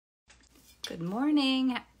Good morning.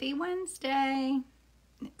 Happy Wednesday.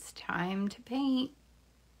 It's time to paint.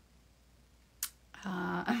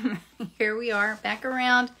 Here we are, back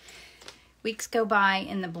around. Weeks go by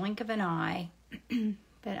in the blink of an eye.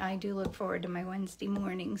 But I do look forward to my Wednesday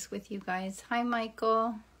mornings with you guys. Hi,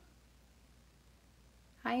 Michael.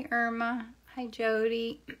 Hi, Irma. Hi,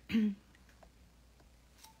 Jody. Good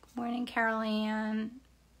morning, Carol Ann.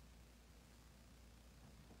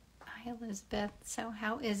 Hi, Elizabeth. So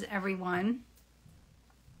how is everyone?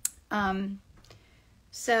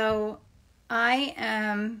 So I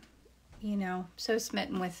am, so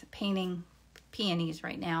smitten with painting peonies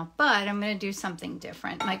right now, but I'm going to do something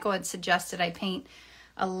different. Michael had suggested I paint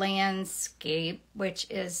a landscape, which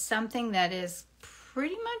is something that is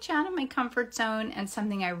pretty much out of my comfort zone and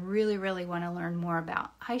something I really, really want to learn more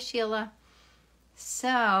about. Hi, Sheila.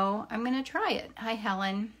 So I'm going to try it. Hi,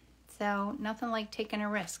 Helen. So nothing like taking a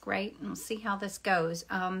risk, right? And we'll see how this goes.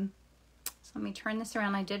 So let me turn this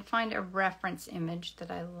around. I did find a reference image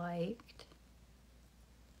that I liked.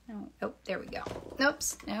 Oh, there we go.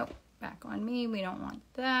 Oops, nope. Back on me. We don't want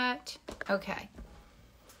that. Okay.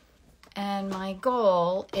 And my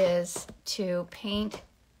goal is to paint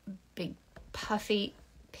big puffy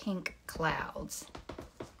pink clouds.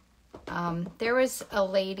 There was a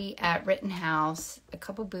lady at Rittenhouse, a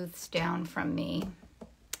couple booths down from me.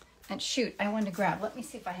 And shoot, I wanted to grab. Let me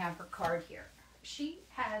see if I have her card here. She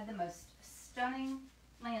had the most stunning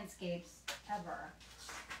landscapes ever.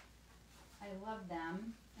 I love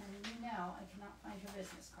them. And I cannot find her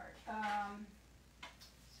business card.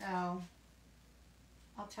 So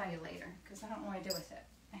I'll tell you later because I don't know what to do with it.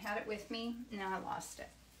 I had it with me, now I lost it.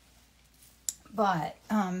 But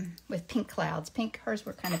with pink clouds, hers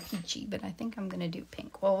were kind of peachy, but I think I'm going to do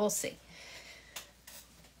pink. Well, we'll see.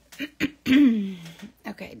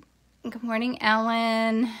 Okay. Good morning,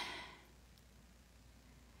 Ellen.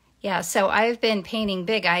 Yeah, so I've been painting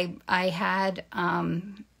big. I had, hi,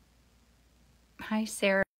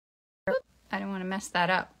 Sarah. I don't want to mess that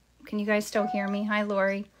up. Can you guys still hear me? Hi,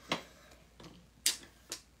 Lori.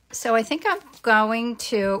 So I think I'm going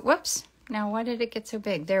to, whoops. Now, why did it get so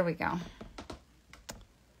big? There we go.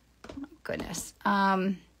 Oh, my goodness.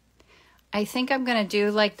 I think I'm going to do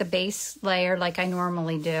like the base layer like I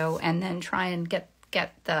normally do and then try and get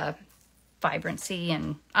the vibrancy,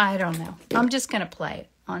 and I don't know. I'm just going to play,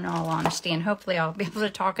 on all honesty, and hopefully I'll be able to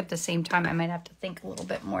talk at the same time. I might have to think a little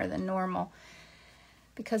bit more than normal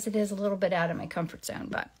because it is a little bit out of my comfort zone.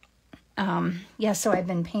 But yeah, so I've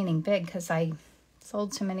been painting big because I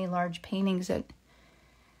sold so many large paintings at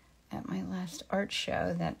my last art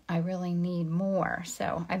show that I really need more.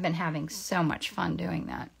 So I've been having so much fun doing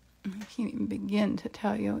that. I can't even begin to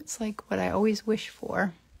tell you. It's like what I always wish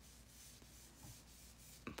for.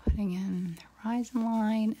 Putting in the horizon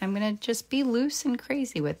line. I'm going to just be loose and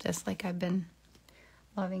crazy with this like I've been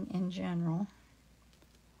loving in general.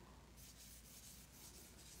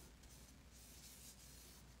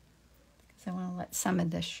 Because I want to let some of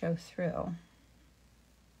this show through.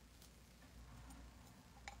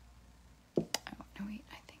 Oh, no, wait.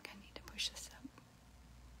 I think I need to push this up.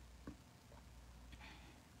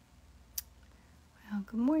 Well,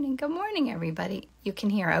 good morning. Good morning, everybody. You can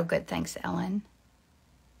hear. Oh, good. Thanks, Ellen.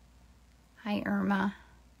 Hi, Irma.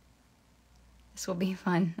 This will be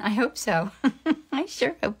fun. I hope so. I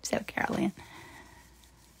sure hope so, Carolyn.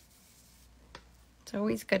 It's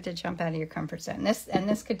always good to jump out of your comfort zone.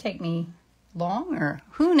 This could take me long, or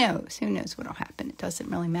who knows? Who knows what'll happen? It doesn't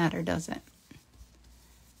really matter, does it?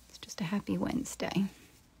 It's just a happy Wednesday.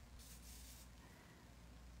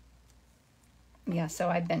 Yeah, so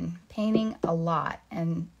I've been painting a lot,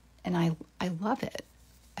 and I love it.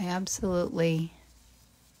 I absolutely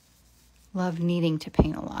love needing to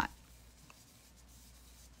paint a lot.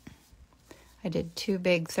 I did 2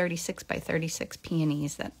 big 36 by 36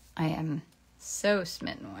 peonies that I am so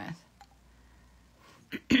smitten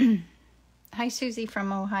with. Hi, Susie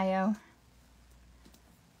from Ohio.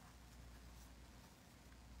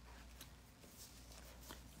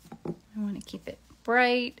 I want to keep it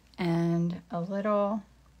bright and a little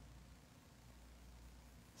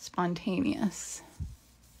spontaneous.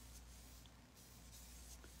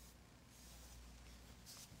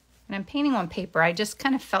 And I'm painting on paper. I just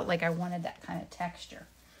kind of felt like I wanted that kind of texture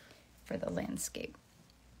for the landscape.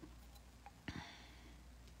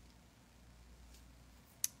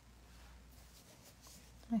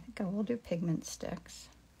 I think I will do pigment sticks.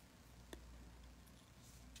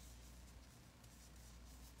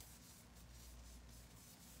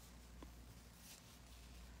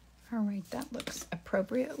 All right, that looks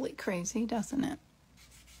appropriately crazy, doesn't it?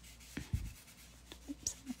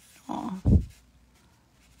 Oops, off.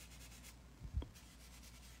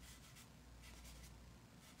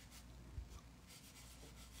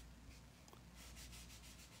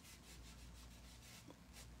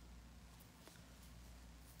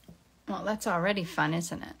 Well, that's already fun,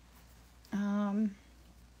 isn't it?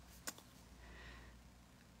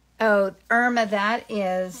 Oh, Irma, that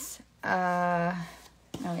is, no,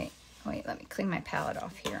 wait, let me clean my palette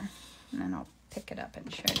off here, and then I'll pick it up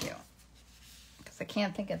and show you, because I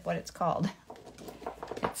can't think of what it's called.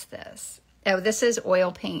 It's this. Oh, this is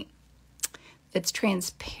oil paint. It's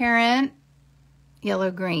transparent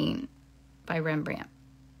yellow-green by Rembrandt.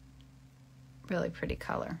 Really pretty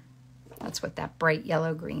color. That's what that bright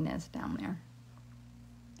yellow-green is down there.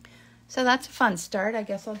 So that's a fun start. I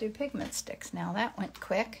guess I'll do pigment sticks now. That went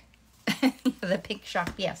quick. The pink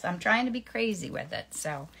shop, yes. I'm trying to be crazy with it.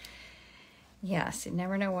 So, yes, you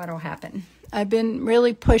never know what'll happen. I've been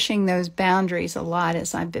really pushing those boundaries a lot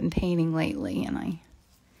as I've been painting lately, and I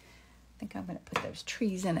think I'm going to put those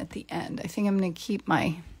trees in at the end. I think I'm going to keep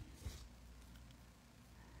my...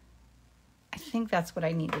 I think that's what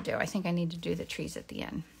I need to do. I think I need to do the trees at the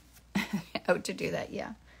end. Oh, to do that,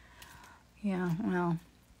 yeah. Yeah, well...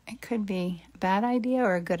 It could be a bad idea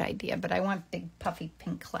or a good idea, but I want big puffy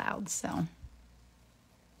pink clouds, so.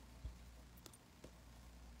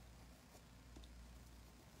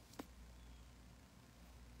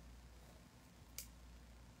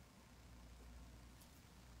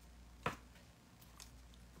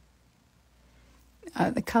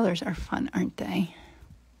 The colors are fun, aren't they?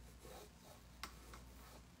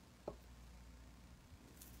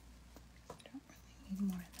 I don't really need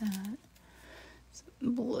more of that.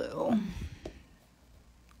 Blue.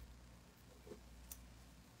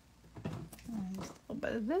 And just a little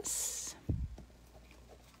bit of this.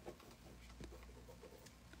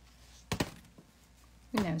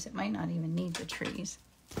 Who knows, it might not even need the trees.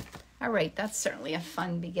 All right, that's certainly a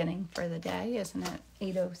fun beginning for the day, isn't it?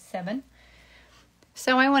 8:07.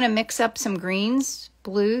 So I want to mix up some greens,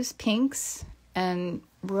 blues, pinks, and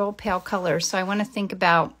real pale colors. So I want to think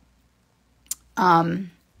about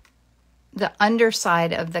the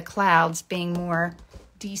underside of the clouds being more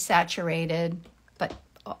desaturated, but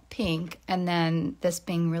pink, and then this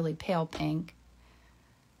being really pale pink.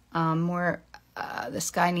 The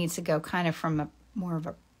sky needs to go kind of from more of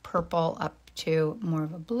a purple up to more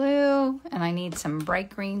of a blue, and I need some bright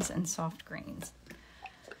greens and soft greens.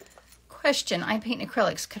 Question, I paint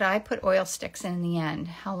acrylics. Could I put oil sticks in the end?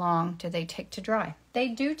 How long do they take to dry? They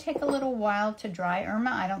do take a little while to dry,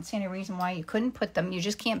 Irma. I don't see any reason why you couldn't put them. You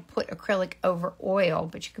just can't put acrylic over oil,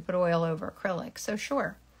 but you could put oil over acrylic. So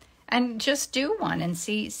sure. And just do one and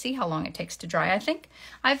see how long it takes to dry. I think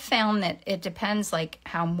I've found that it depends like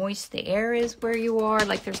how moist the air is where you are.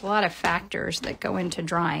 Like there's a lot of factors that go into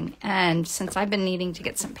drying. And since I've been needing to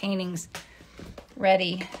get some paintings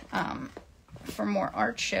ready for more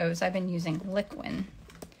art shows, I've been using liquid,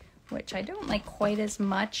 which I don't like quite as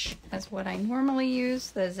much as what I normally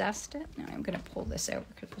use, the Zest It. Now I'm going to pull this over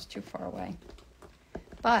because it was too far away.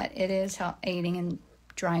 But it is aiding in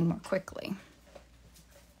drying more quickly.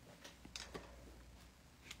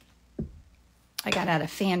 I got out a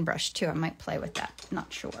fan brush too. I might play with that.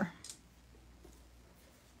 Not sure.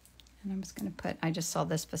 And I'm just going to put, I just saw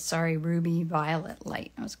this Vasari Ruby Violet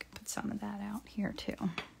light. I was going to put some of that out here too.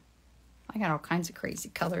 I got all kinds of crazy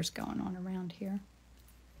colors going on around here.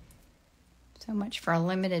 So much for a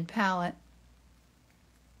limited palette.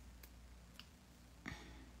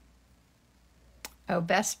 Oh,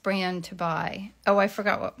 best brand to buy. Oh, I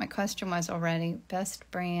forgot what my question was already. Best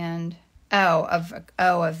brand.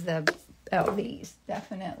 These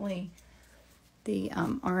definitely. The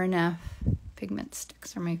RNF pigment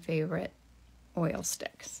sticks are my favorite oil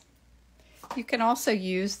sticks. You can also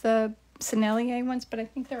use the Sennelier ones, but I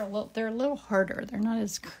think they're a little harder. They're not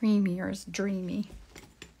as creamy or as dreamy.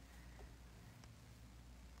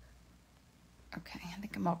 Okay, I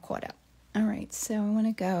think I'm all caught up. All right, so I want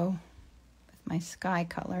to go with my sky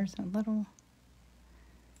colors, a little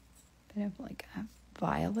bit of like a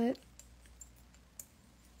violet.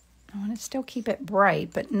 I want to still keep it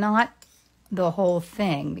bright, but not the whole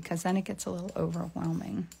thing, because then it gets a little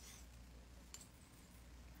overwhelming.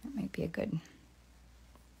 That might be a good...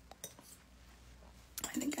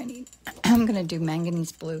 I'm going to do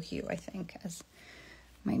manganese blue hue, I think, as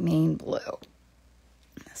my main blue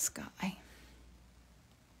in the sky.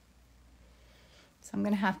 So I'm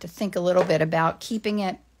going to have to think a little bit about keeping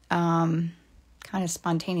it kind of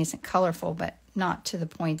spontaneous and colorful, but not to the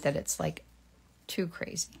point that it's like too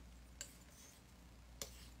crazy.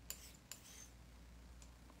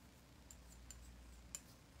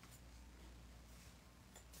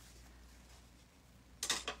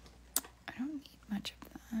 I don't need much of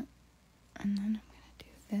that. And then I'm going to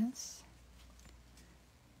do this.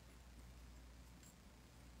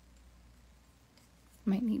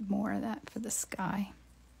 Might need more of that for the sky.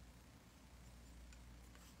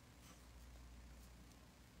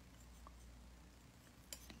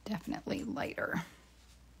 definitely lighter.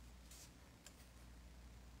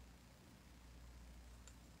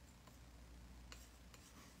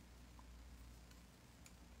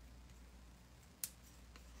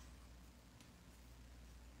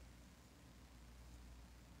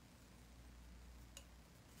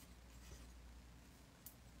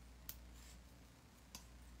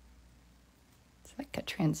 It's like a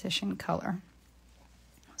transition color.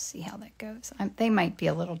 We'll see how that goes. They might be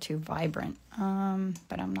a little too vibrant,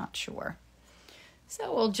 but I'm not sure.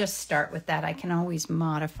 So we'll just start with that. I can always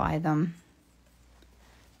modify them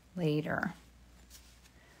later.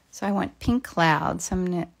 So I want pink clouds. So I'm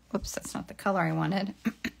gonna, whoops, that's not the color I wanted.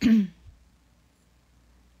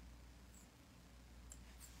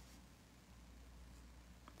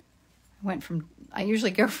 I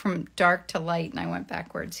usually go from dark to light, and I went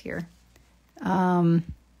backwards here. I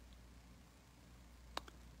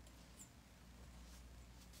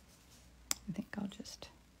think I'll just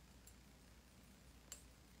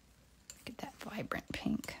get that vibrant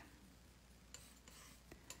pink.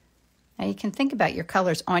 Now you can think about your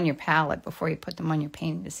colors on your palette before you put them on your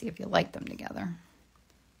painting to see if you like them together.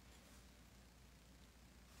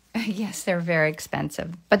 Yes, they're very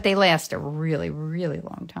expensive, but they last a really, really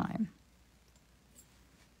long time.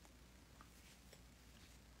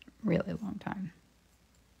 Really long time.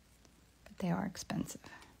 But they are expensive.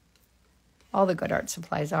 All the good art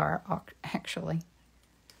supplies are, actually.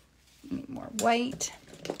 Need more white.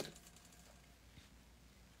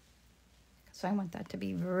 So I want that to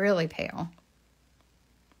be really pale.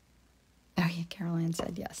 Oh yeah, Caroline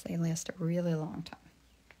said yes, they last a really long time.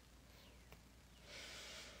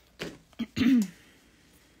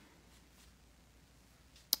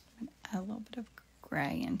 Add a little bit of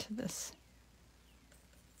gray into this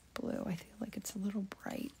blue. I feel like it's a little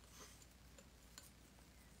bright.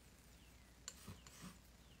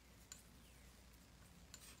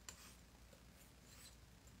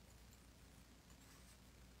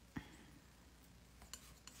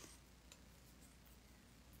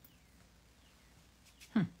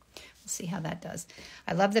 See how that does.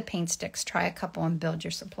 I love the paint sticks. Try a couple and build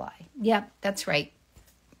your supply. Yep, that's right.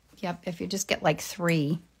 Yep, if you just get like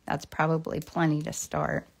 3, that's probably plenty to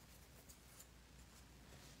start.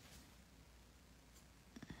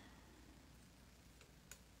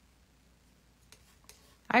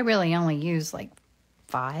 I really only use like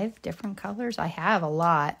 5 different colors. I have a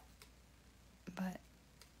lot, but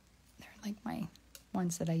they're like my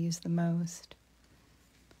ones that I use the most.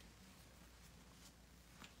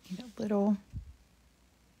 Need a little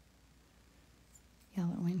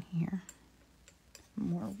yellow in here,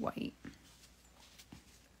 more white.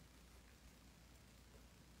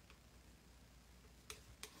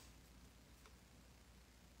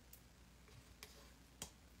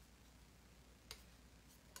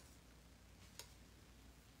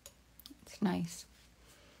 It's nice.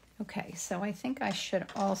 Okay, so I think I should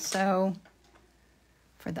also,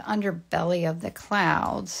 for the underbelly of the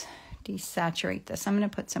clouds, desaturate this. I'm going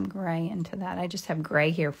to put some gray into that. I just have gray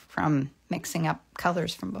here from mixing up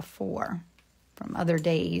colors from before, from other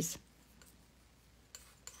days.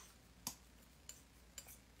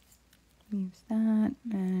 Use that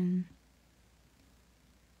and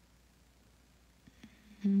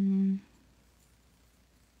maybe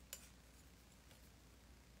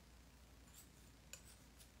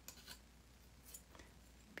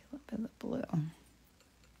a little bit of the blue.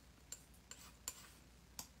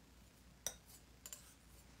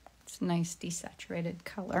 Nice desaturated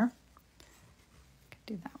color. Could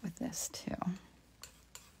do that with this too.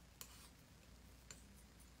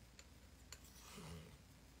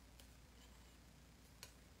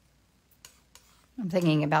 I'm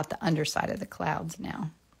thinking about the underside of the clouds now.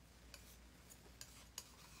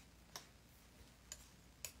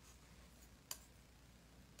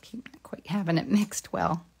 Keep not quite having it mixed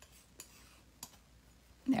well.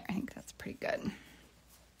 There, I think that's pretty good.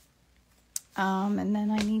 And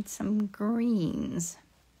then I need some greens.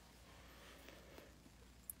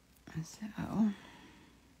 So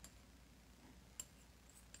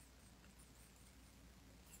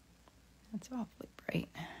that's awfully bright.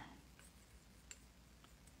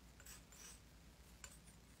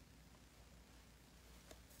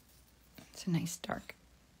 It's a nice dark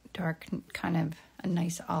kind of a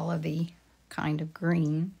nice olivey kind of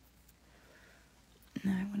green.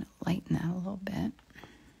 Now I want to lighten that a little bit.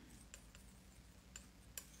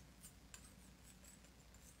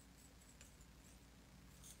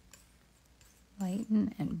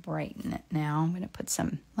 Lighten and brighten it now. I'm going to put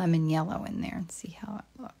some lemon yellow in there and see how it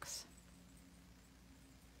looks.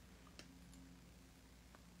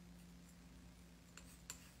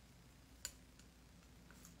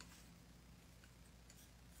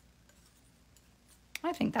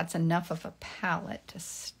 I think that's enough of a palette to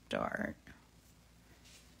start.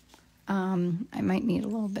 I might need a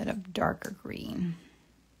little bit of darker green.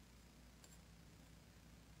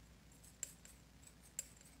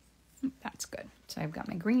 That's good. So I've got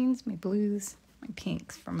my greens, my blues, my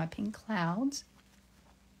pinks for my pink clouds.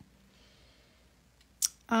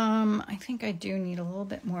 I think I do need a little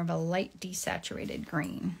bit more of a light desaturated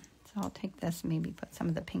green. So I'll take this, maybe put some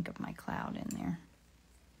of the pink of my cloud in there.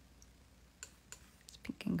 Just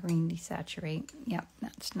pink and green desaturate. Yep,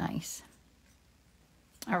 that's nice.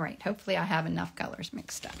 All right, hopefully I have enough colors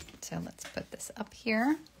mixed up. So let's put this up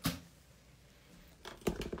here.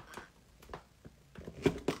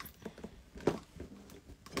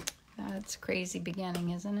 That's crazy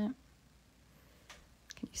beginning, isn't it?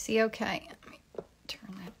 Can you see okay? Let me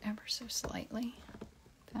turn that ever so slightly.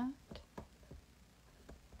 That.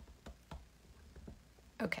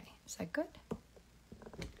 Okay, is that good?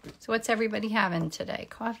 So what's everybody having today?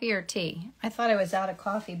 Coffee or tea? I thought I was out of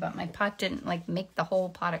coffee, but my pot didn't like make the whole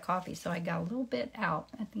pot of coffee, so I got a little bit out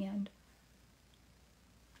at the end.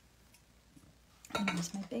 And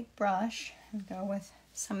use my big brush and go with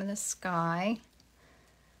some of the sky.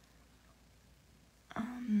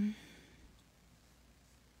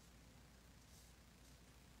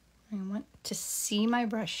 I want to see my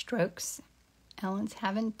brush strokes. Ellen's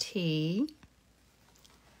having tea.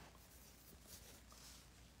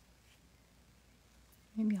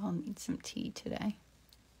 Maybe I'll need some tea today.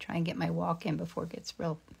 Try and get my walk in before it gets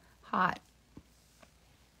real hot.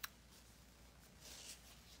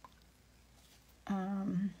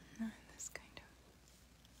 This kind of.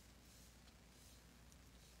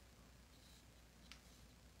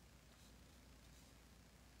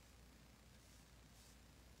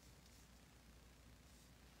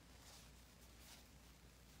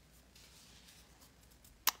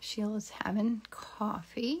 Sheila's having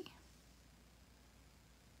coffee.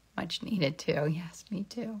 Much needed too. Yes, me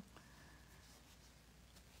too.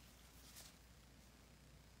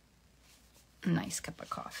 A nice cup of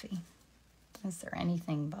coffee. Is there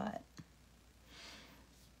anything but?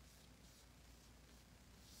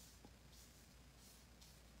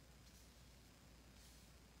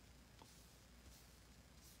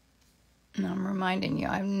 And I'm reminding you,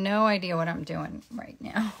 I have no idea what I'm doing right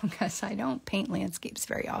now because I don't paint landscapes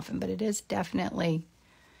very often, but it is definitely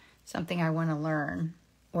something I want to learn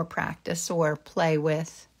or practice or play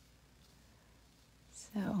with.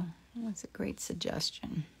 So that's a great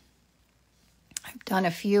suggestion. I've done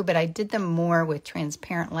a few, but I did them more with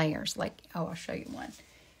transparent layers. Like, oh, I'll show you one.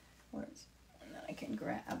 One that I can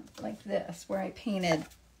grab like this, where I painted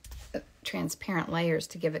transparent layers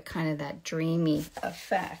to give it kind of that dreamy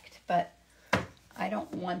effect. But I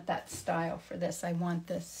don't want that style for this. I want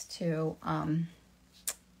this to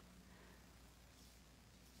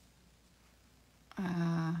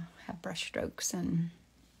have brush strokes and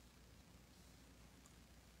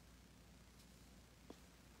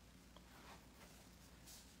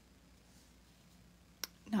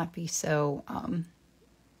not be so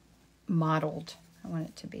modeled. I want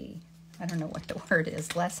it to be, I don't know what the word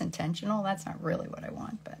is, less intentional. That's not really what I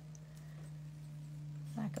want, but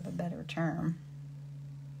lack of a better term.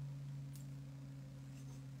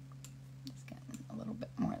 Just getting a little bit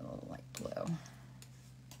more, a little light blue.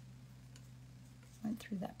 Went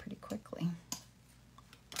through that pretty quickly.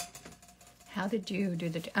 How did you do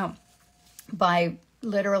the, oh, by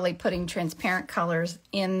literally putting transparent colors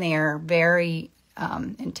in there very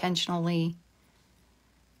intentionally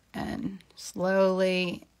and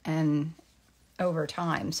slowly and over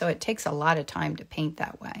time. So it takes a lot of time to paint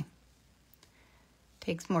that way. It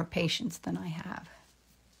takes more patience than I have.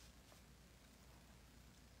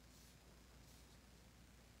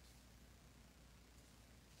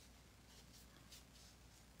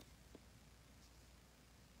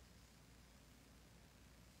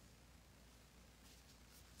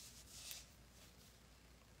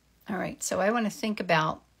 All right, so I want to think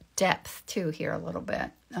about depth too here a little bit.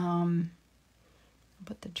 I'll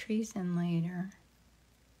put the trees in later.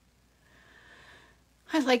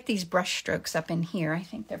 I like these brush strokes up in here. I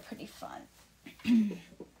think they're pretty fun. Put in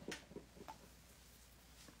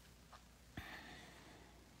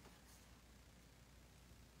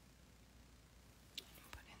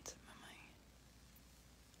some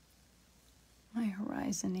of my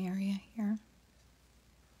horizon area here.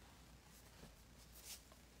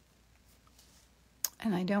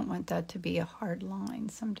 And I don't want that to be a hard line,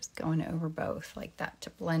 so I'm just going over both like that to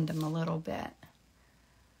blend them a little bit.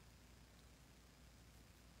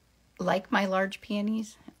 Like my large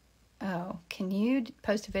peonies? Oh, can you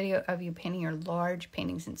post a video of you painting your large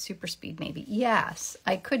paintings in super speed maybe? Yes,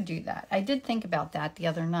 I could do that. I did think about that the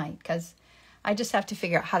other night because I just have to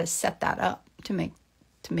figure out how to set that up to make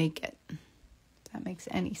it. If that makes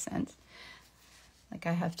any sense. Like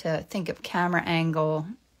I have to think of camera angle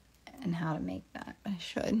and how to make that. I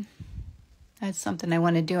should. That's something I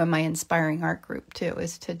want to do in my inspiring art group too,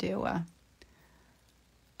 is to do a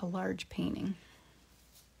large painting.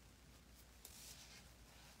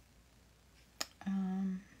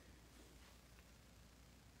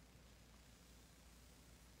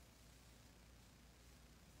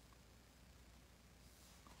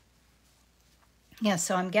 Yeah,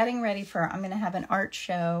 so I'm getting ready I'm going to have an art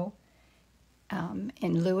show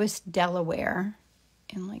in Lewis, Delaware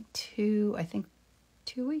in like 2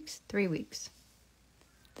 weeks, 3 weeks,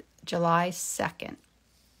 July 2nd.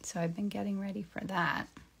 So I've been getting ready for that.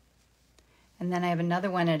 And then I have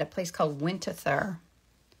another one at a place called Winterthur,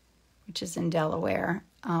 which is in Delaware.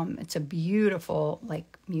 It's a beautiful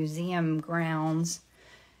like museum grounds.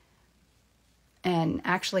 And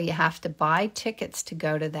actually you have to buy tickets to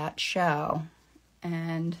go to that show.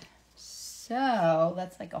 And so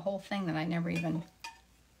that's like a whole thing that I never even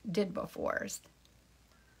did before, is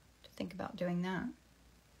to think about doing that.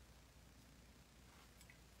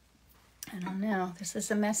 I don't know. This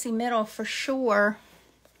is a messy middle for sure.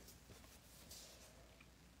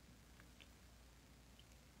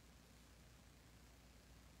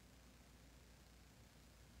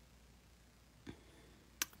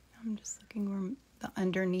 I'm just looking where the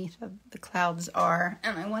underneath of the clouds are,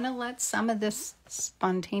 and I want to let some of this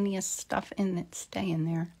spontaneous stuff in that stay in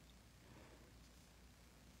there.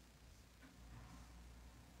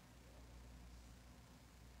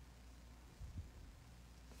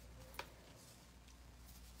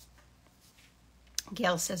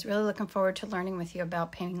 Gail says, really looking forward to learning with you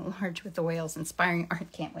about painting large with the whales. Inspiring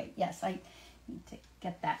art. Can't wait. Yes, I need to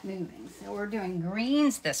get that moving. So we're doing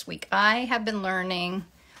greens this week. I have been learning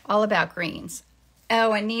all about greens.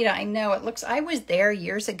 Oh, Anita, I know I was there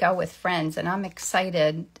years ago with friends, and I'm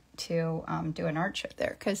excited to do an art show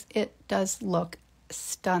there because it does look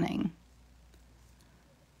stunning.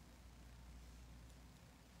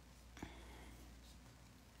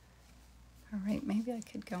 All right, maybe I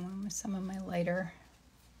could go in with some of my lighter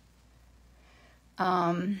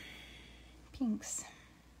pinks.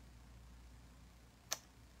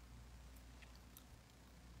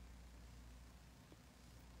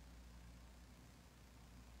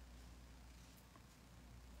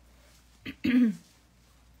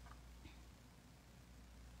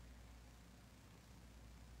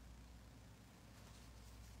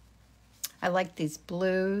 I like these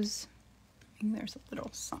blues. I think there's a little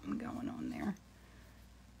something going on there.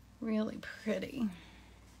 Really pretty.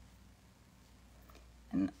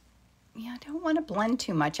 And yeah, I don't want to blend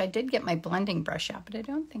too much. I did get my blending brush out, but I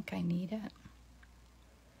don't think I need it.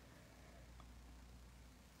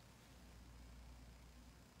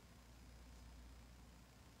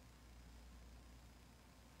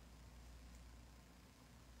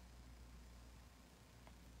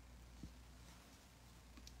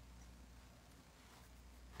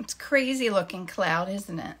 It's crazy looking cloud,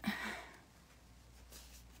 isn't it?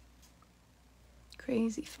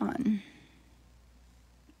 Crazy fun.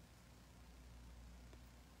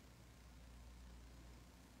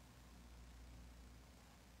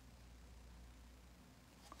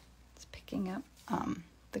 It's picking up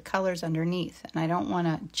the colors underneath, and I don't want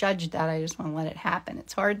to judge that. I just want to let it happen.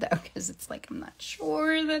 It's hard though, because it's like I'm not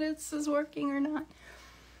sure that this is working or not.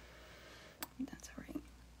 That's all right,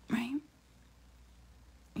 right?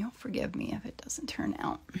 You'll forgive me if it doesn't turn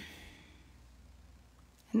out.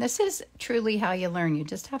 And this is truly how you learn. You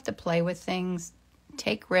just have to play with things,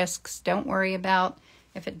 take risks. Don't worry about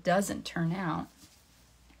if it doesn't turn out.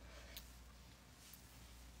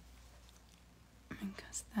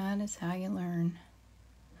 Because that is how you learn.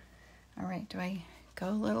 All right, do I go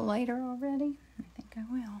a little lighter already? I think I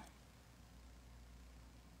will.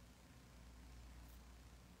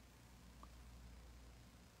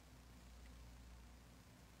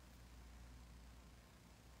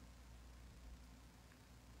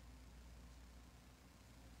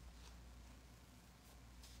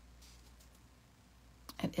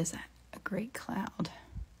 It is a great cloud.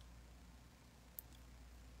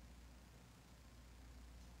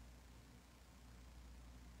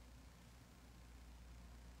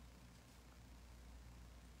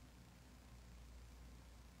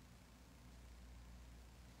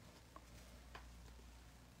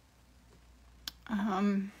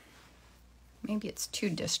 Maybe it's too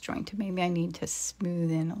disjointed. Maybe I need to smooth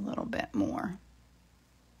in a little bit more.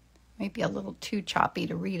 Maybe a little too choppy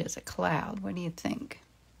to read as a cloud. What do you think?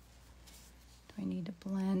 Do I need to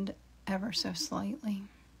blend ever so slightly?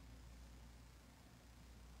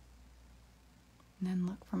 And then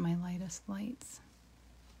look for my lightest lightest lights.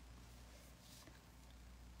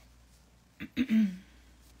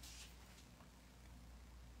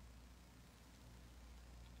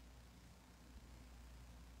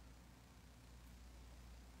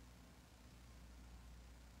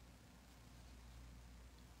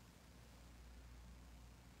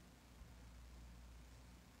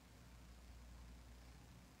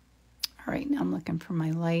 All right, now I'm looking for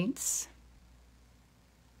my lights.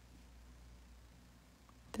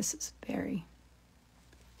 This is very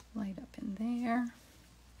light up in there.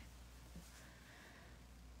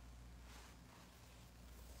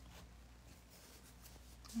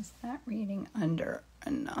 Is that reading under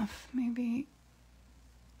enough? Maybe.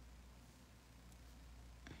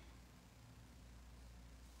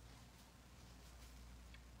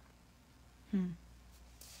 Yeah,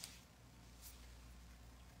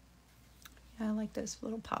 I like those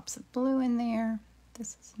little pops of blue in there.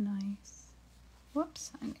 This is nice.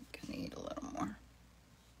 Whoops, I'm gonna need a little more.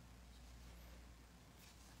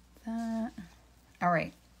 That. All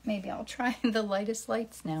right, maybe I'll try the lightest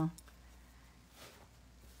lights now.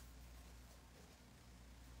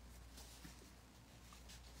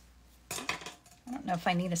 I don't know if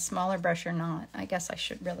I need a smaller brush or not. I guess I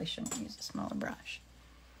shouldn't use a smaller brush.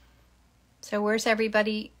 So where's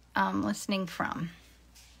everybody listening from?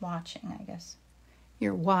 Watching, I guess.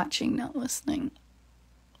 You're watching, not listening.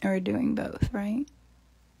 Or doing both, right?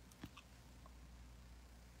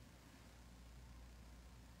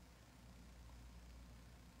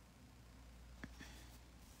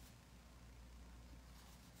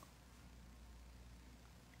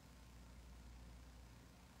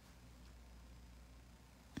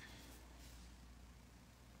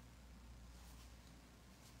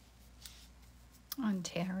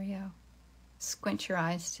 Ontario. Squint your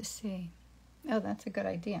eyes to see. Oh, that's a good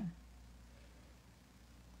idea.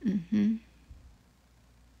 Mm-hmm.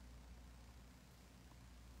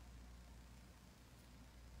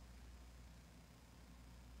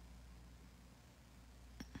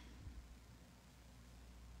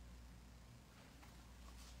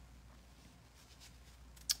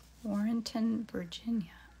 Warrenton, Virginia.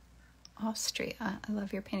 Austria. I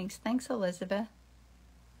love your paintings. Thanks, Elizabeth.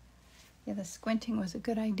 Yeah, the squinting was a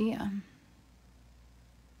good idea.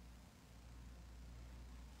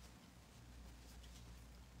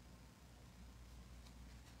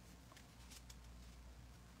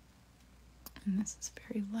 And this is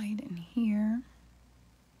very light in here.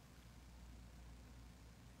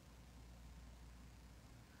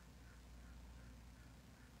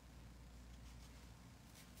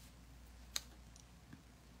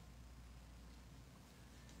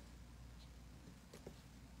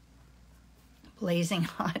 Blazing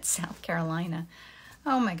hot, South Carolina.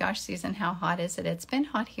 Oh my gosh, Susan, how hot is it? It's been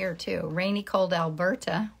hot here too. Rainy, cold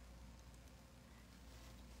Alberta.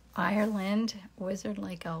 Ireland, Wizard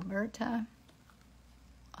Lake, Alberta.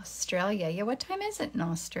 Australia. Yeah, what time is it in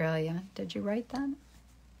Australia? Did you write that?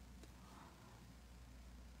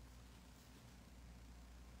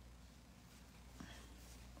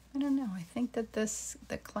 I don't know. I think that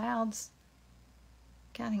the clouds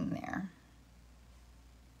getting there.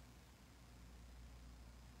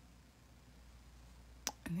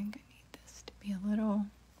 I think I need this to be it's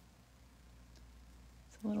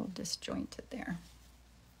a little disjointed there.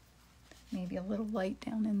 Maybe a little light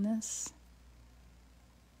down in this.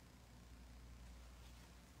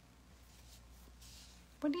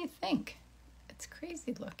 What do you think? It's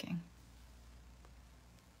crazy looking.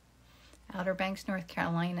 Outer Banks, North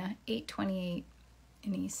Carolina, 8:28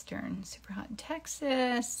 in Eastern. Super hot in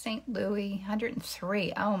Texas, St. Louis,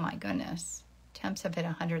 103. Oh my goodness. Temps have hit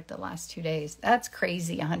 100 the last 2 days. That's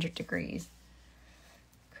crazy, 100 degrees.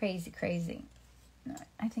 Crazy, crazy.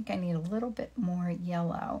 I think I need a little bit more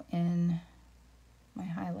yellow in my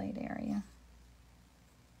highlight area.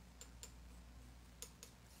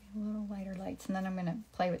 A little lighter lights, and then I'm going to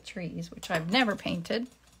play with trees, which I've never painted,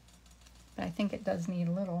 but I think it does need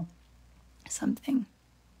a little something.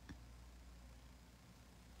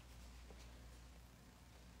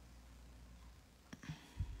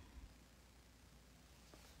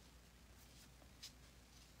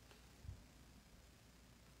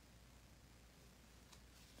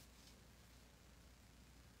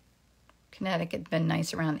 Connecticut's been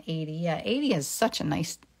nice around 80. Yeah, 80 is such a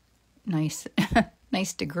nice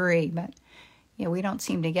nice degree, but yeah, we don't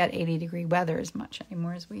seem to get 80-degree weather as much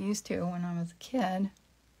anymore as we used to when I was a kid.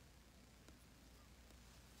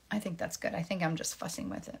 I think that's good. I think I'm just fussing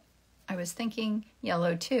with it. I was thinking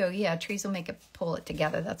yellow too. Yeah, trees will make it pull it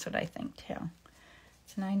together. That's what I think too.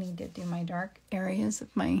 So now I need to do my dark areas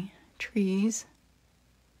of my trees.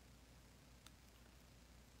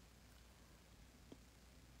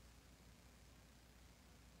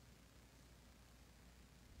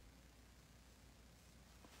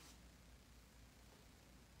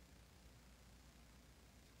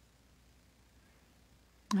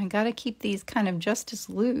 I got to keep these kind of just as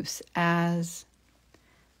loose as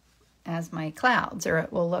my clouds, or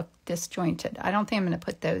it will look disjointed. I don't think I'm going to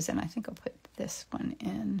put those in. I think I'll put this one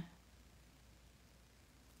in.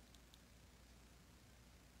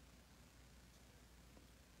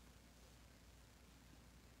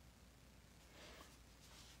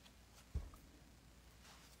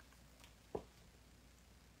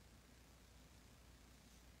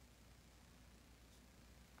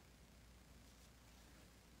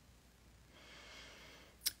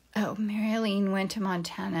 Oh, Mary Eileen went to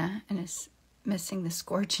Montana and is missing the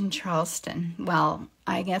scorch in Charleston. Well,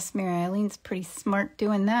 I guess Mary Eileen's pretty smart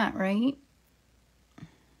doing that, right?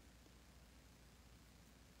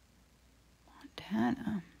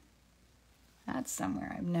 Montana. That's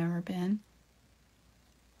somewhere I've never been.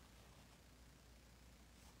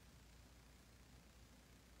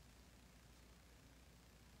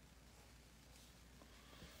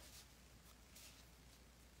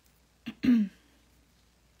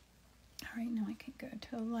 All right, now I can go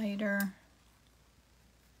to a lighter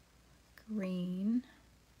green.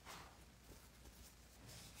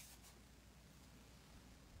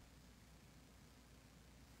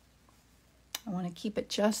 I want to keep it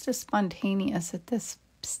just as spontaneous at this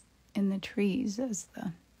in the trees as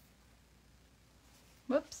the...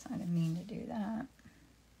 Whoops, I didn't mean to do that.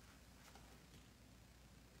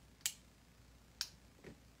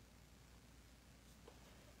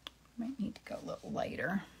 Might need to go a little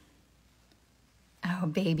lighter. Oh,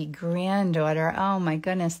 baby granddaughter. Oh my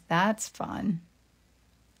goodness, that's fun.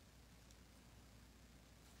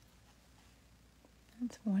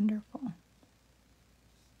 That's wonderful.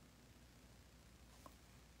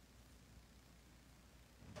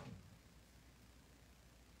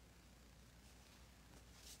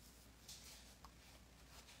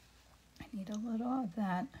 I need a little of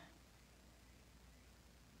that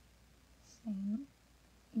same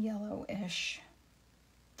yellowish.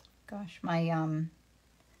 Gosh, my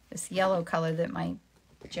this yellow color that my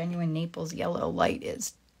Genuine Naples yellow light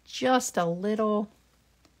is just a little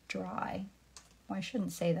dry. Well, I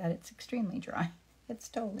shouldn't say that. It's extremely dry. It's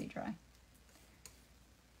totally dry.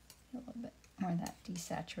 A little bit more of that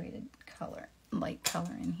desaturated color, light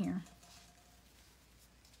color in here.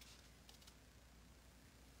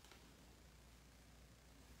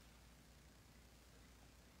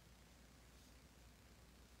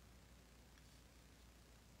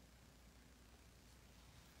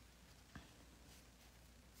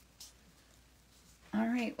 All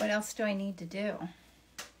right, what else do I need to do?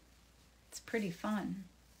 It's pretty fun.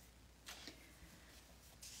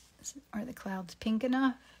 Are the clouds pink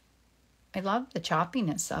enough? I love the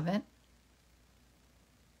choppiness of it.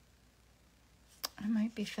 I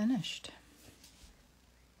might be finished.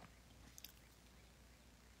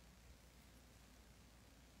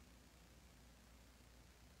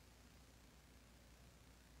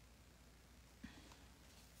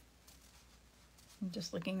 I'm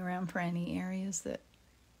just looking around for any areas that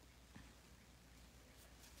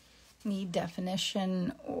need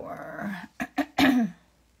definition or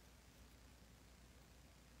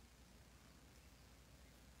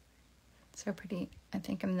so pretty. I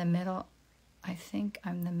think I'm the middle. I think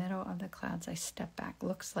I'm the middle of the clouds. I step back.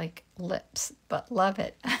 Looks like lips, but love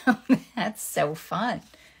it. That's so fun.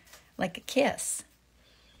 Like a kiss.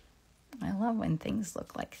 I love when things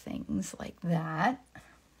look like things like that.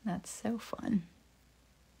 That's so fun.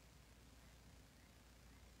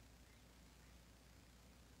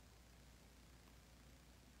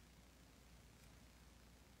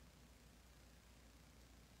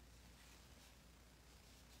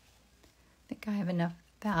 I have enough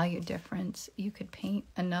value difference. You could paint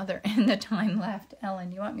another in the time left.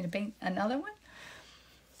 Ellen, you want me to paint another one?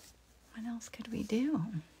 What else could we do?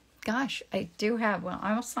 Gosh, I do have, well,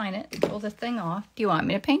 I will sign it, pull the thing off. Do you want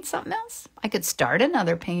me to paint something else? I could start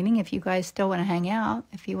another painting if you guys still want to hang out,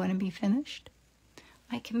 if you want to be finished.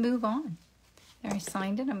 I can move on. There, I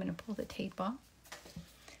signed it. I'm going to pull the tape off.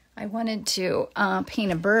 I wanted to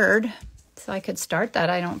paint a bird, so I could start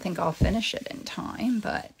that. I don't think I'll finish it in time,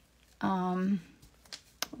 but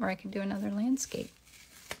or I could do another landscape.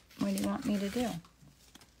 What do you want me to do?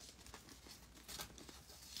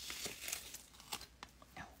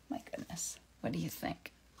 Oh my goodness. What do you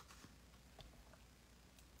think?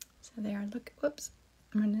 So there, look, whoops,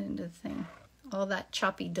 I'm running into the thing. All that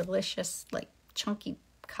choppy, delicious, like chunky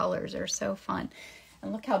colors are so fun.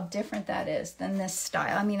 And look how different that is than this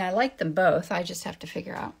style. I mean, I like them both. I just have to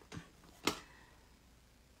figure out.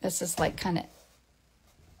 This is like kind of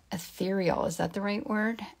ethereal, is that the right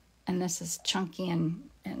word? And this is chunky and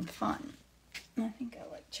fun. I think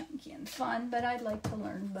I like chunky and fun, but I'd like to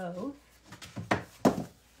learn both. I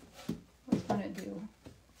was going to do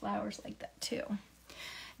flowers like that too.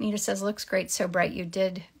 Nita says, looks great, so bright. You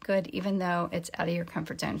did good, even though it's out of your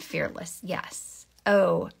comfort zone. Fearless. Yes.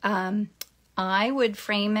 Oh, I would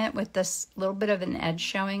frame it with this little bit of an edge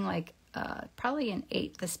showing, like probably an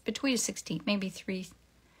 8, this between a 16, maybe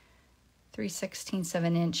 3/16 of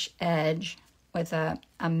an inch edge with a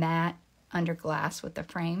matte under glass with the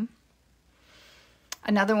frame.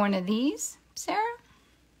 Another one of these, Sarah?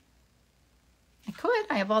 I could.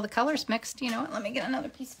 I have all the colors mixed. You know what? Let me get another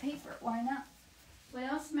piece of paper. Why not? What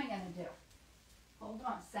else am I going to do? Hold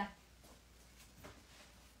on a sec.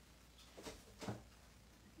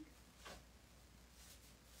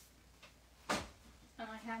 And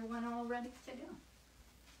I have one all ready to go.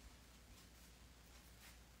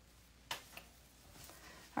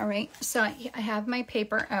 All right, so I have my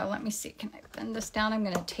paper. Oh, let me see. Can I bend this down? I'm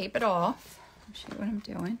going to tape it off. I'll show you what I'm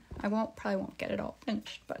doing. I probably won't get it all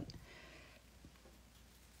finished, but...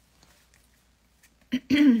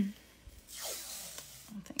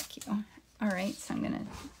 Thank you. All right, so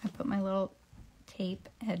I put my little tape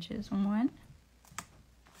edges on.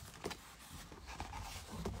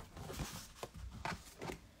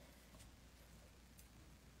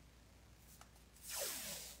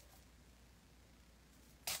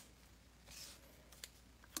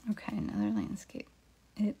 Okay, another landscape.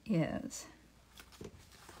 It is.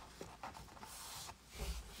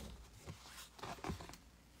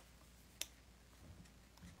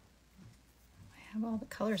 Have all the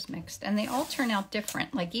colors mixed, and they all turn out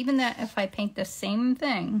different. Like even that, if I paint the same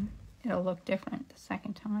thing, it'll look different the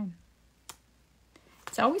second time.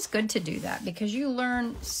 It's always good to do that because you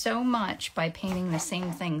learn so much by painting the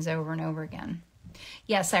same things over and over again.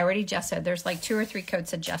 Yes, I already gessoed. There's like 2 or 3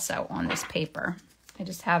 coats of gesso on this paper. I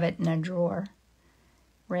just have it in a drawer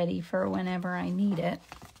ready for whenever I need it.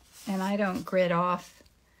 And I don't grid off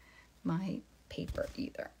my paper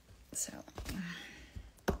either. So...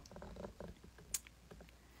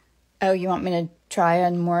 Oh, you want me to try a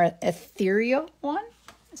more ethereal one?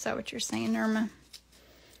 Is that what you're saying, Irma?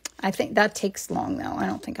 I think that takes long, though. I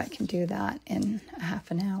don't think I can do that in a half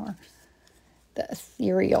an hour. The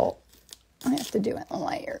ethereal, I have to do it in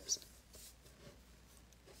layers.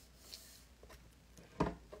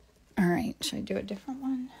 All right, should I do a different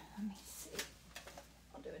one? Let me see.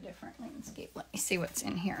 I'll do a different landscape. Let me see what's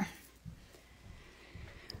in here.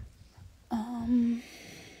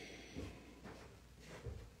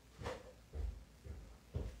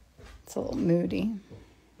 It's a little moody.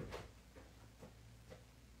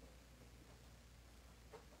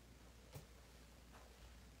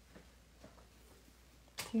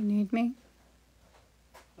 Do you need me?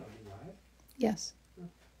 Yes.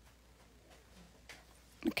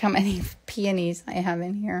 Look how many peonies I have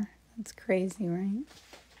in here. That's crazy, right?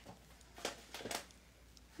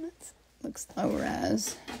 That looks low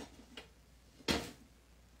res.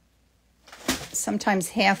 Sometimes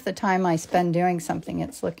half the time I spend doing something,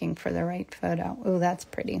 it's looking for the right photo. Oh, that's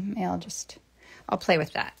pretty. Maybe I'll play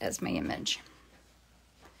with that as my image.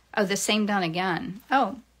 Oh, the same done again.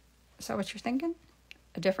 Oh, is that what you're thinking?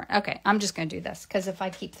 A different, okay, I'm just going to do this because if I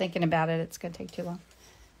keep thinking about it, it's going to take too long.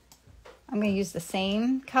 I'm going to use the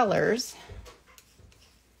same colors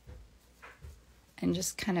and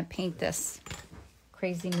just kind of paint this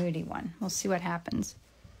crazy moody one. We'll see what happens.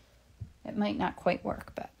 It might not quite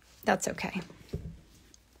work, but that's okay.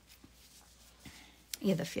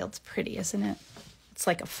 Yeah, the field's pretty, isn't it? It's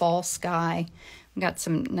like a fall sky. We've got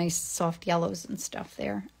some nice soft yellows and stuff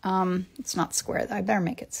there. It's not square. I better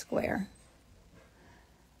make it square.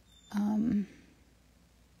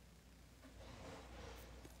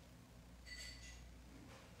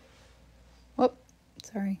 Whoop,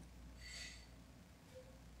 sorry.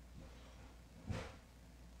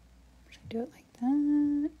 Should I do it like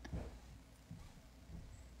that?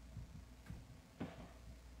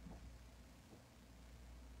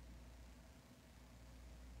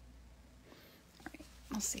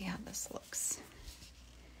 We'll see how this looks.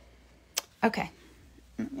 Okay,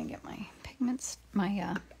 let me get my pigments,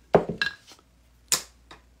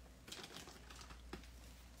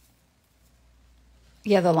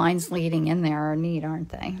 yeah, the lines leading in there are neat, aren't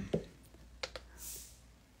they?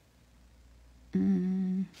 All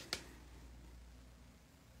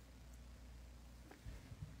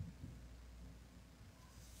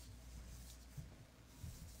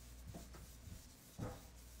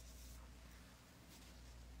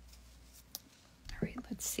right,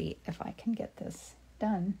 let's see if I can get this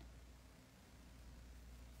done.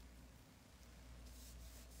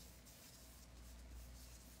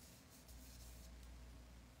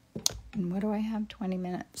 And what do I have? 20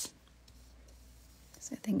 minutes.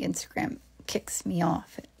 So I think Instagram kicks me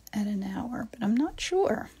off at an hour, but I'm not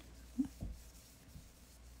sure.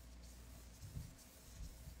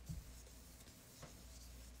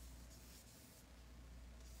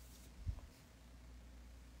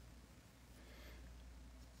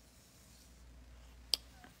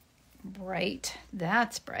 bright.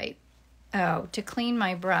 That's bright. Oh, to clean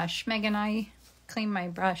my brush. Megan, I clean my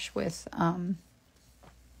brush with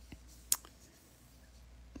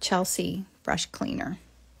Chelsea brush cleaner.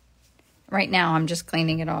 Right now I'm just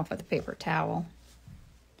cleaning it off with a paper towel.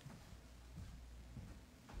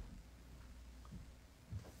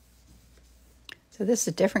 So this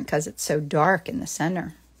is different because it's so dark in the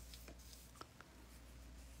center.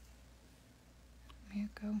 There you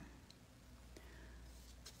go.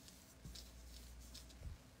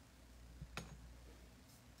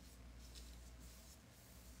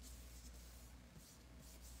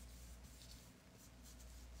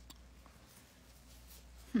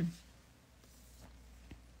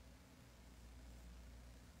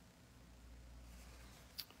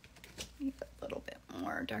 Maybe a little bit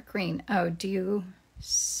more dark green. Oh, do you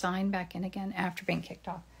sign back in again after being kicked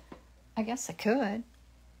off? I guess I could.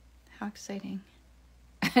 How exciting.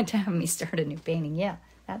 To have me start a new painting. Yeah,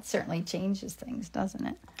 that certainly changes things, doesn't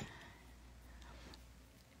it?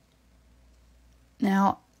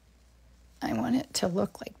 Now, I want it to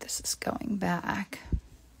look like this is going back.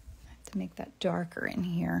 I have to make that darker in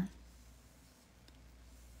here.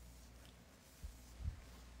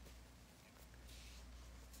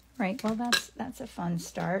 Right, well, that's a fun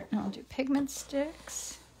start. And I'll do pigment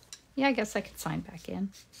sticks. Yeah, I guess I could sign back in.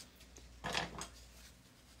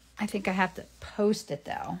 I think I have to post it,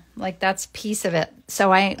 though. Like, that's a piece of it. So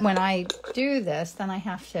when I do this, then I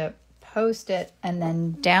have to post it and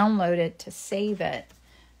then download it to save it,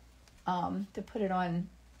 to put it on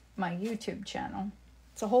my YouTube channel.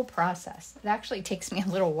 It's a whole process. It actually takes me a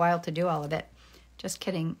little while to do all of it. Just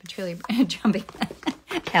kidding. But really jumping.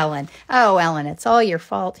 Ellen. Oh, Ellen, it's all your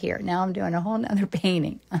fault here. Now I'm doing a whole nother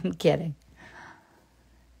painting. I'm kidding.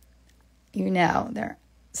 You know,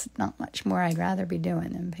 there's not much more I'd rather be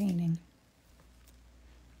doing than painting.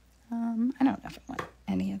 I don't know if I want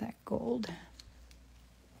any of that gold.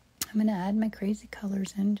 I'm going to add my crazy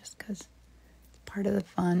colors in just because it's part of the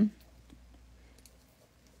fun.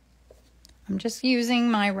 I'm just using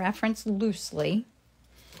my reference loosely.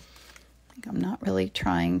 Like, I'm not really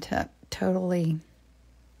trying to totally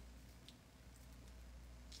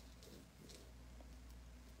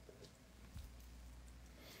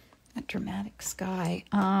a dramatic sky.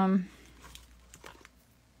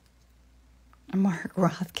 Mark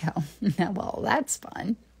Rothko. Well, that's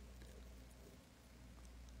fun.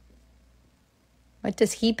 What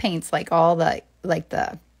does he paints like all the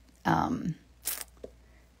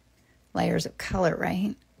layers of color,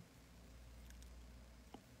 right?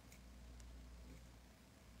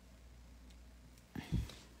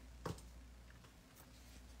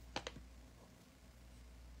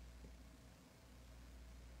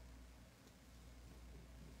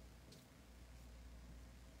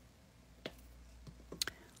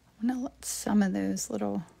 I'm going to let some of those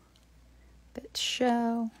little bits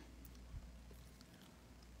show.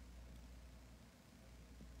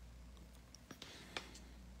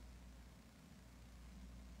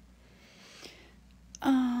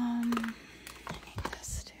 I need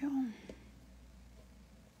this too.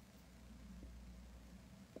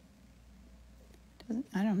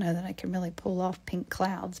 I don't know that I can really pull off pink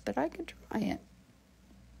clouds, but I could try it.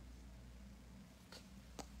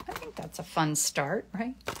 I think that's a fun start,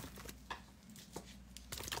 right?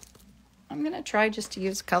 I'm going to try just to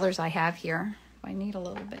use colors I have here. If I need a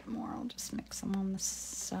little bit more, I'll just mix them on the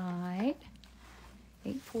side.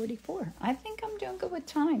 8:44. I think I'm doing good with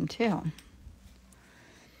time, too.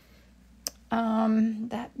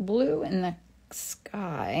 That blue in the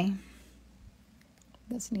sky,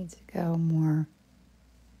 this needs to go more.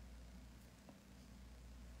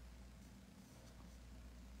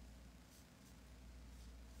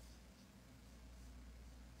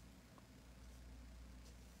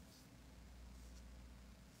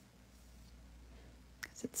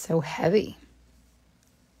 It's so heavy.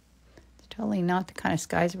 It's totally not the kind of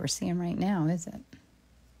skies we're seeing right now, is it?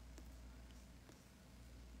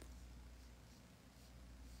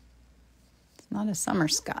 It's not a summer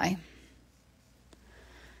sky.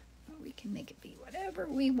 But we can make it be whatever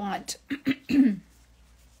we want. I'm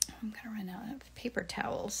going to run out of paper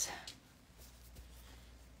towels.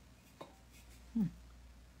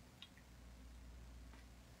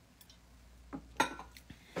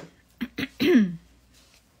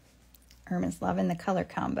 Irma's loving the color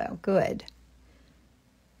combo. Good.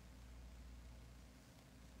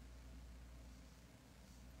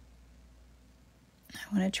 I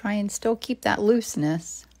want to try and still keep that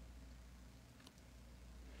looseness.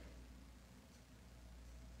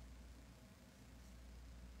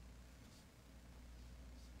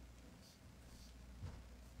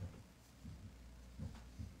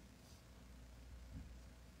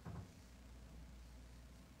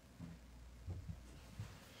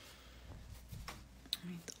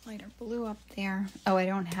 lighter blue up there. Oh, I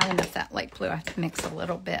don't have enough of that light blue. I have to mix a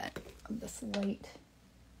little bit of this light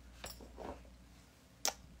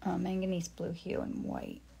manganese blue hue and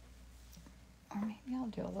white. Or maybe I'll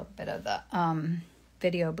do a little bit of the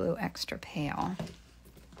video blue extra pale.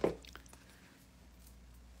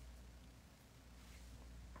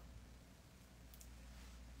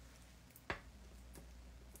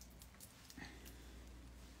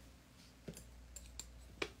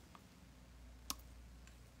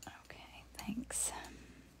 Okay, thanks.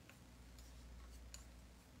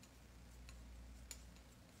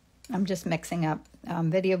 I'm just mixing up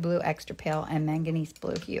video blue extra pale and manganese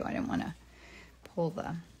blue hue. I didn't want to pull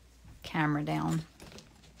the camera down.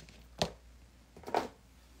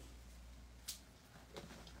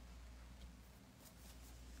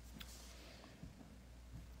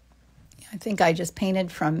 I think I just painted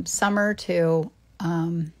from summer to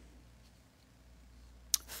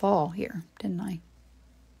fall here, didn't I?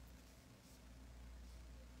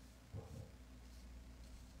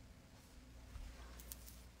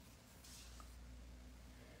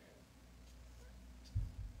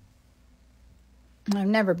 I've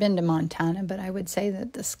never been to Montana, but I would say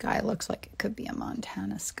that the sky looks like it could be a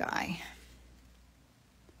Montana sky.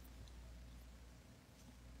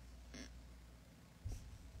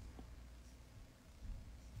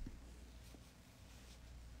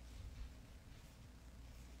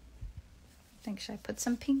 I think, should I put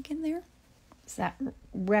some pink in there? Is that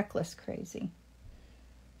reckless crazy?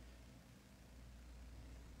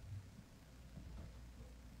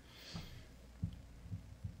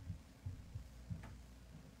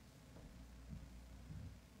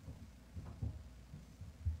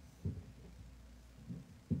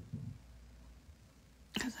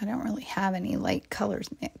 Because I don't really have any light colors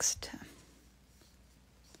mixed.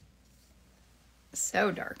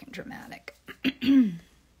 So dark and dramatic.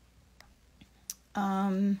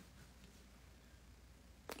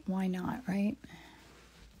 Why not, right?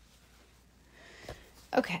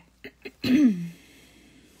 Okay.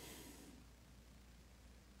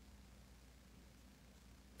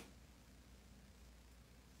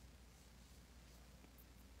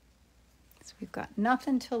 So we've got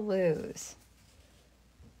nothing to lose.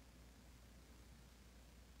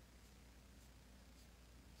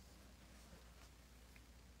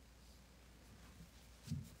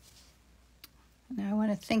 Now I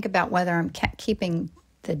want to think about whether I'm keeping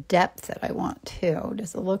the depth that I want to.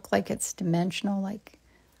 Does it look like it's dimensional, like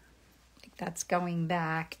that's going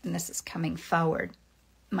back and this is coming forward?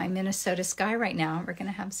 My Minnesota sky right now, we're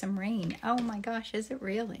going to have some rain. Oh my gosh, is it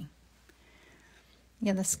really?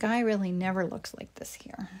 Yeah, the sky really never looks like this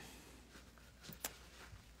here.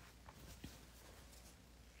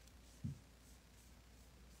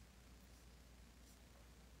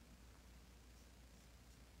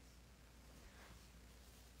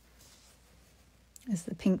 Is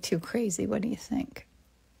the pink too crazy? What do you think?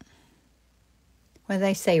 Well,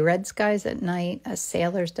 they say red skies at night, a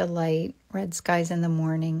sailor's delight. Red skies in the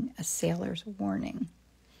morning, a sailor's warning.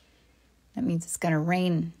 That means it's going to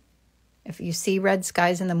rain. If you see red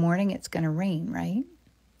skies in the morning, it's going to rain, right?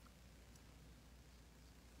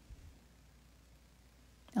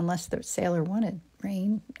 Unless the sailor wanted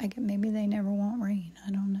rain. I guess maybe they never want rain.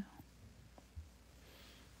 I don't know.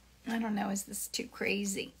 I don't know. Is this too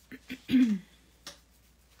crazy?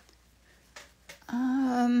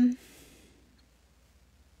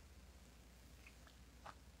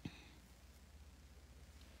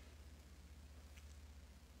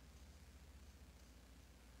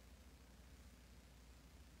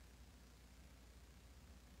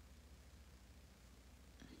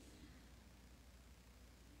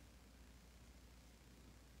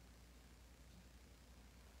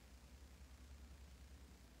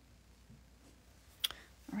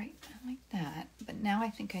 Right, I like that. But now I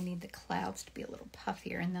think I need the clouds to be a little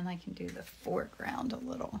puffier, and then I can do the foreground a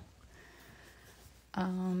little.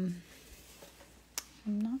 I'm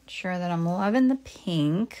not sure that I'm loving the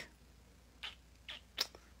pink.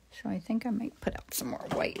 So I think I might put out some more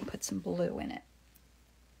white and put some blue in it.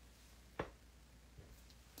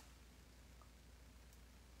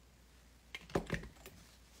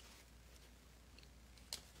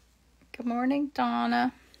 Good morning,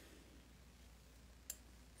 Donna.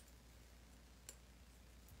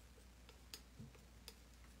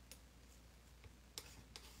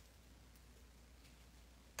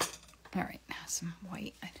 All right, now some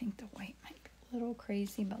white. I think the white might be a little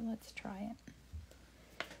crazy, but let's try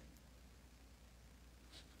it.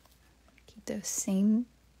 Keep those same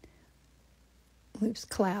loose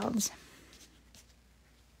clouds.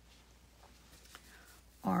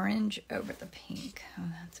 Orange over the pink.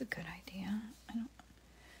 Oh, that's a good idea.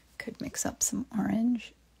 Could mix up some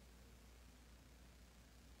orange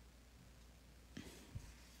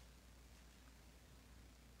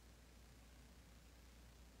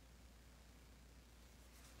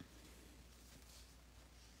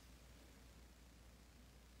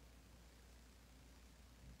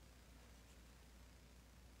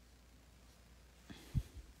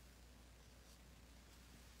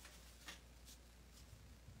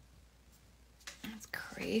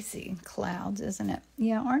crazy clouds, isn't it?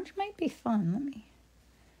 Yeah, orange might be fun. Let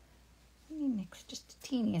me mix just the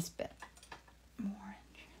teeniest bit more orange.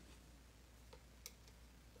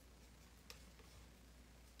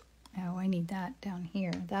 Oh, I need that down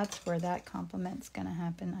here. That's where that complement's going to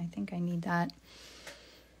happen. I think I need that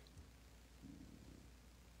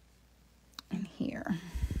in here.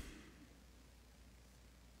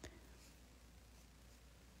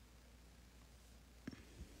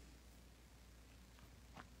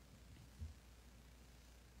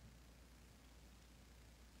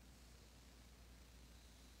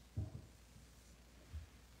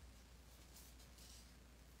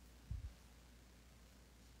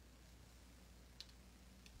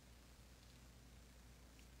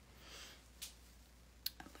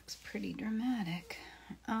 Pretty dramatic.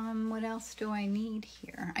 What else do I need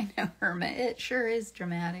here? I know, Irma, it sure is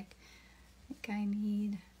dramatic. I think I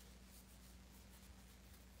need,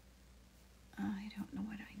 I don't know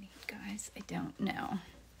what I need, guys. I don't know.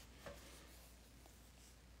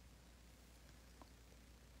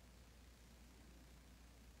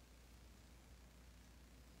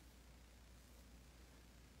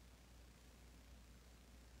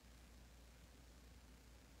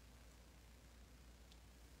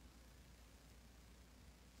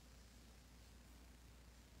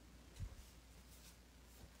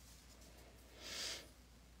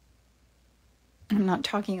 I'm not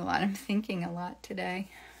talking a lot. I'm thinking a lot today.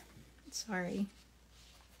 Sorry.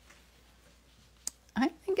 I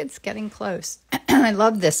think it's getting close. I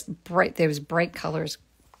love those bright colors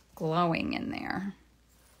glowing in there.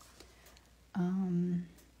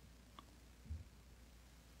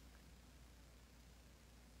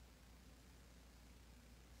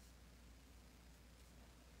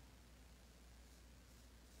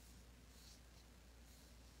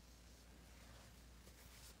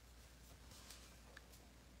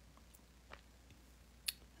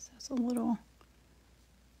 A little,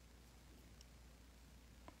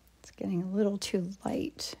 it's getting a little too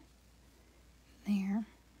light there.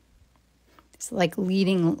 It's like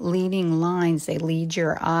leading lines. They lead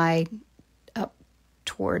your eye up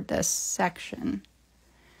toward this section.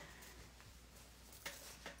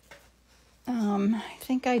 I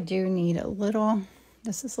think I do need a little,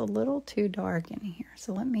 this is a little too dark in here.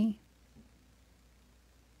 So let me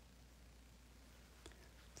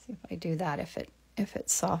see if I do that, if it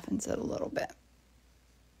softens it a little bit.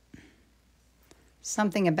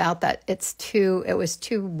 Something about that, it was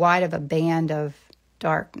too wide of a band of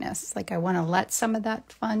darkness. Like I want to let some of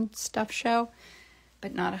that fun stuff show,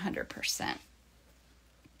 but not 100%.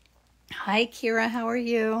 Hi, Kira, how are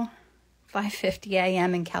you? 5:50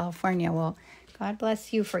 a.m. in California. Well, God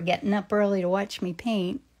bless you for getting up early to watch me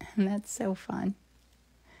paint. And that's so fun.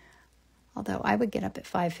 Although I would get up at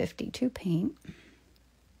 5:50 to paint.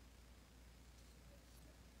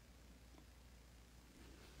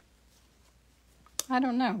 I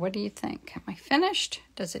don't know. What do you think? Am I finished?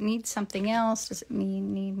 Does it need something else? Does it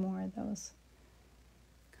need more of those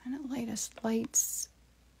kind of lightest lights?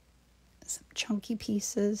 Some chunky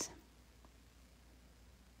pieces.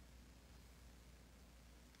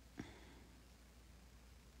 I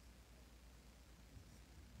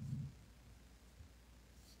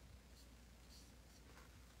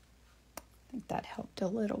think that helped a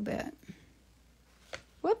little bit.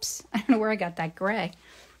 Whoops. I don't know where I got that gray.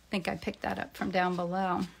 I think I picked that up from down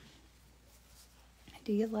below.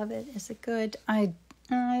 Do you love it? Is it good? I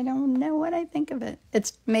don't know what I think of it.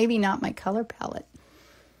 It's maybe not my color palette.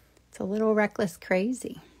 It's a little reckless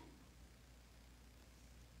crazy.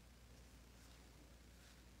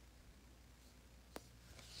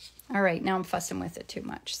 All right, now I'm fussing with it too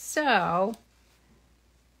much. So,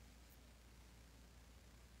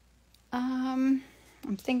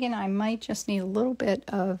 I'm thinking I might just need a little bit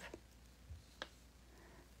of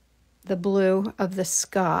the blue of the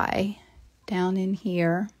sky down in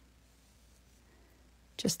here,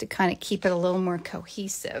 just to kind of keep it a little more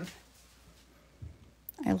cohesive.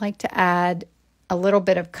 I like to add a little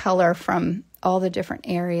bit of color from all the different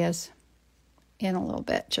areas in a little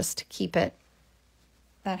bit, just to keep it.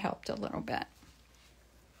 That helped a little bit.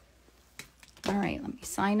 All right, let me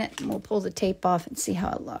sign it and we'll pull the tape off and see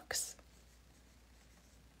how it looks.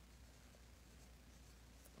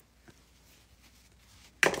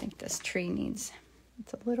 I think this tree needs,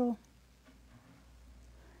 it's a little,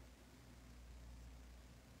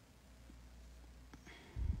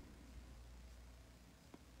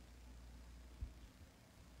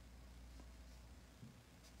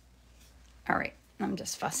 all right, I'm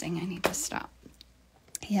just fussing, I need to stop.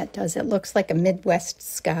 Yeah, it does, it looks like a Midwest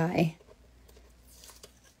sky.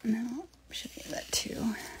 No, should be that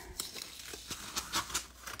too.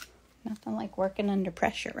 Nothing like working under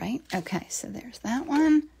pressure, right? Okay, so there's that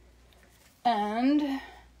one. And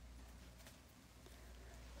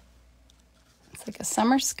it's like a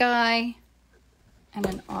summer sky and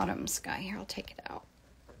an autumn sky. Here, I'll take it out.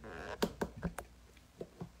 All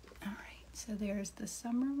right, so there's the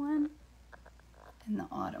summer one and the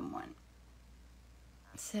autumn one.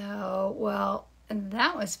 So, well,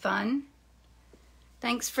 that was fun.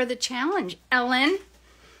 Thanks for the challenge, Ellen.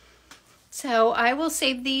 So I will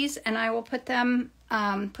save these and I will put them,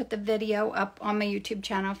 put the video up on my YouTube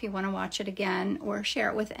channel if you want to watch it again, or share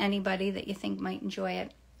it with anybody that you think might enjoy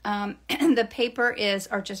it. And the paper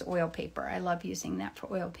are just oil paper. I love using that for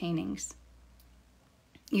oil paintings.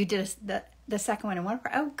 You did the second one in one.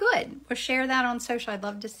 Oh, good. We'll share that on social. I'd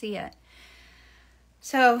love to see it.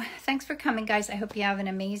 So thanks for coming, guys. I hope you have an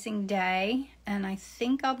amazing day. And I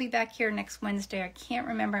think I'll be back here next Wednesday. I can't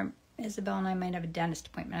remember. Isabel and I might have a dentist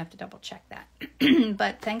appointment. I have to double check that.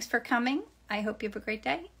 But thanks for coming. I hope you have a great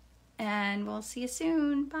day. And we'll see you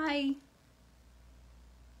soon. Bye.